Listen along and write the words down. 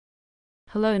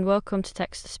Hello and welcome to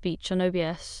Text-to-Speech on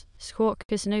OBS. Squawk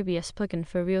is an OBS plugin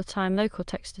for real-time local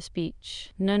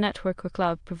text-to-speech. No network or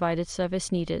cloud-provided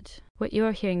service needed. What you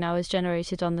are hearing now is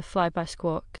generated on the fly by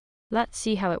Squawk. Let's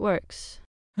see how it works.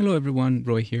 Hello everyone,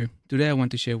 Roy here. Today I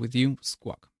want to share with you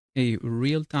Squawk, a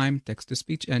real-time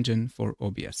text-to-speech engine for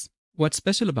OBS. What's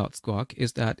special about Squawk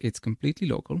is that it's completely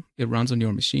local. It runs on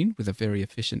your machine with a very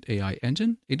efficient AI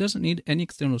engine. It doesn't need any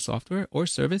external software or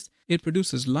service. It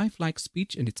produces lifelike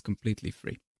speech and it's completely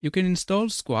free. You can install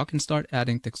Squawk and start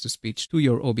adding text-to-speech to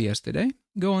your OBS today.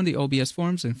 Go on the OBS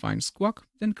forums and find Squawk,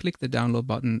 then click the download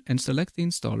button and select the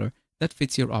installer that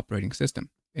fits your operating system.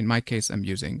 In my case, I'm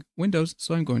using Windows,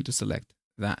 so I'm going to select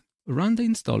that. Run the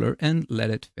installer and let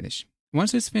it finish.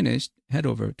 Once it's finished, head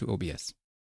over to OBS.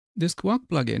 The Squawk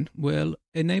plugin will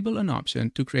enable an option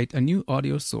to create a new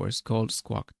audio source called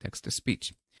Squawk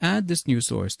Text-to-Speech. Add this new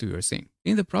source to your scene.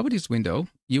 In the Properties window,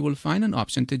 you will find an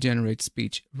option to generate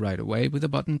speech right away with a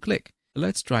button click.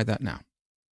 Let's try that now.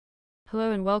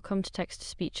 Hello and welcome to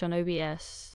Text-to-Speech on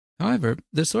OBS. However,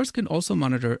 the source can also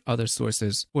monitor other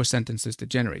sources or sentences to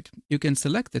generate. You can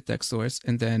select the text source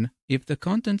and then, if the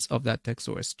contents of that text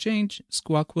source change,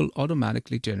 Squawk will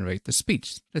automatically generate the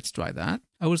speech. Let's try that.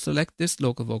 I will select this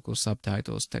local vocal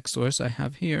subtitles text source I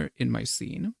have here in my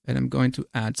scene, and I'm going to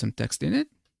add some text in it.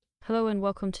 Hello and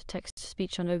welcome to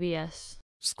Text-to-Speech on OBS.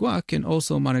 Squawk can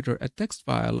also monitor a text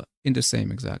file in the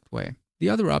same exact way. The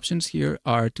other options here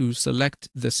are to select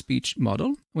the speech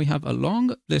model. We have a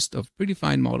long list of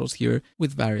predefined models here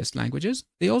with various languages.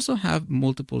 They also have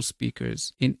multiple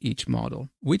speakers in each model,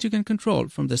 which you can control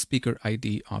from the speaker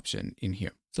ID option in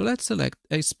here. So let's select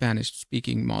a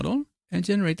Spanish-speaking model and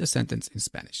generate a sentence in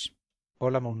Spanish.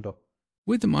 Hola mundo.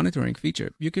 With the monitoring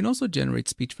feature, you can also generate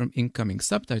speech from incoming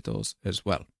subtitles as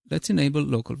well. Let's enable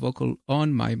local vocal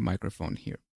on my microphone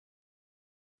here.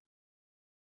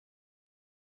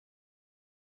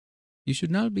 You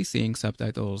should now be seeing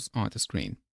subtitles on the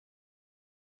screen.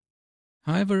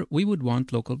 However, we would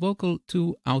want local vocal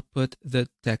to output the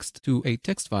text to a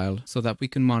text file so that we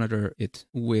can monitor it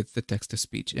with the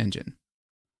text-to-speech engine.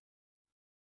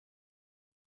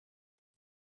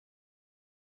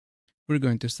 We're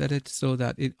going to set it so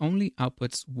that it only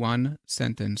outputs one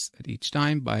sentence at each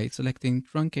time by selecting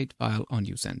Truncate File on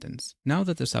New Sentence. Now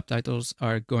that the subtitles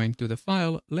are going to the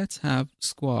file, let's have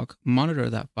Squawk monitor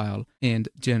that file and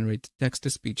generate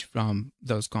text-to-speech from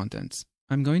those contents.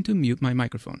 I'm going to mute my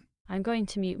microphone. I'm going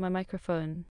to mute my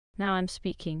microphone. Now I'm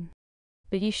speaking.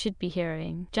 But you should be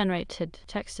hearing generated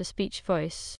text-to-speech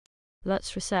voice.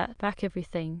 Let's reset back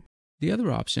everything. The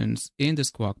other options in the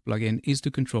Squawk plugin is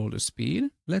to control the speed.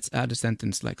 Let's add a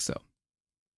sentence like so.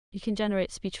 You can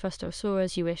generate speech faster or slower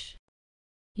as you wish.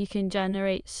 You can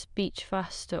generate speech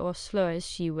faster or slower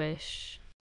as you wish.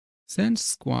 Since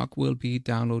Squawk will be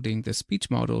downloading the speech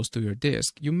models to your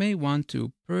disk, you may want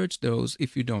to purge those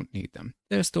if you don't need them.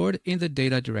 They're stored in the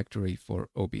data directory for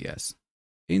OBS.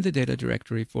 In the data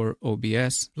directory for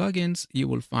OBS plugins, you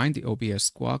will find the OBS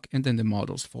Squawk and then the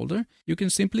models folder. You can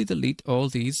simply delete all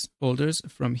these folders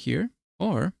from here,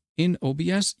 or in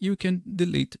OBS, you can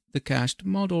delete the cached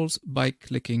models by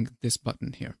clicking this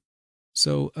button here.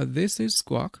 So this is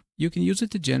Squawk. You can use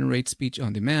it to generate speech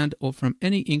on demand or from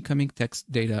any incoming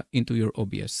text data into your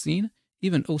OBS scene,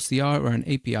 even OCR or an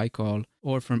API call,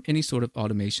 or from any sort of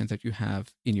automation that you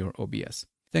have in your OBS.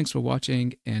 Thanks for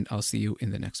watching, and I'll see you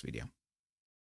in the next video.